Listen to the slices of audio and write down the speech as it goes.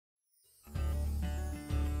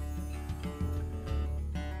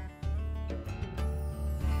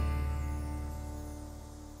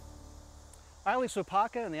Ilex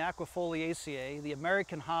opaca and the Aquifoliaceae, the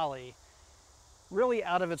American holly, really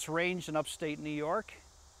out of its range in upstate New York,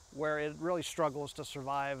 where it really struggles to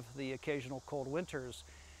survive the occasional cold winters.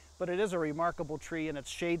 But it is a remarkable tree in its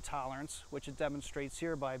shade tolerance, which it demonstrates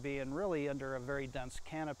here by being really under a very dense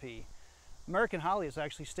canopy. American holly is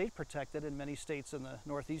actually state protected in many states in the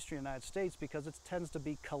northeastern United States because it tends to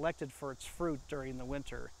be collected for its fruit during the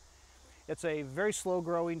winter. It's a very slow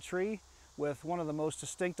growing tree with one of the most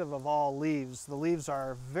distinctive of all leaves. The leaves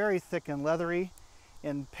are very thick and leathery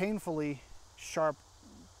and painfully sharp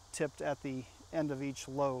tipped at the end of each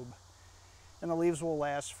lobe. And the leaves will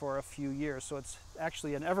last for a few years, so it's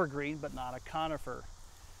actually an evergreen but not a conifer.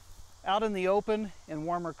 Out in the open, in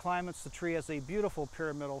warmer climates, the tree has a beautiful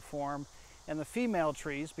pyramidal form, and the female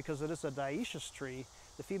trees, because it is a dioecious tree,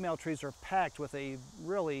 the female trees are packed with a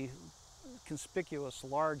really conspicuous,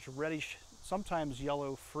 large, reddish, sometimes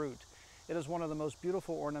yellow fruit. It is one of the most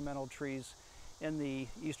beautiful ornamental trees in the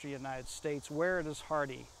eastern United States, where it is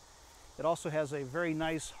hardy. It also has a very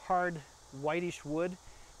nice, hard, whitish wood,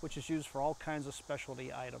 which is used for all kinds of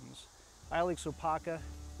specialty items. Ilex opaca,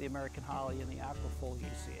 the American holly, and the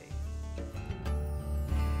Aquifoliaceae.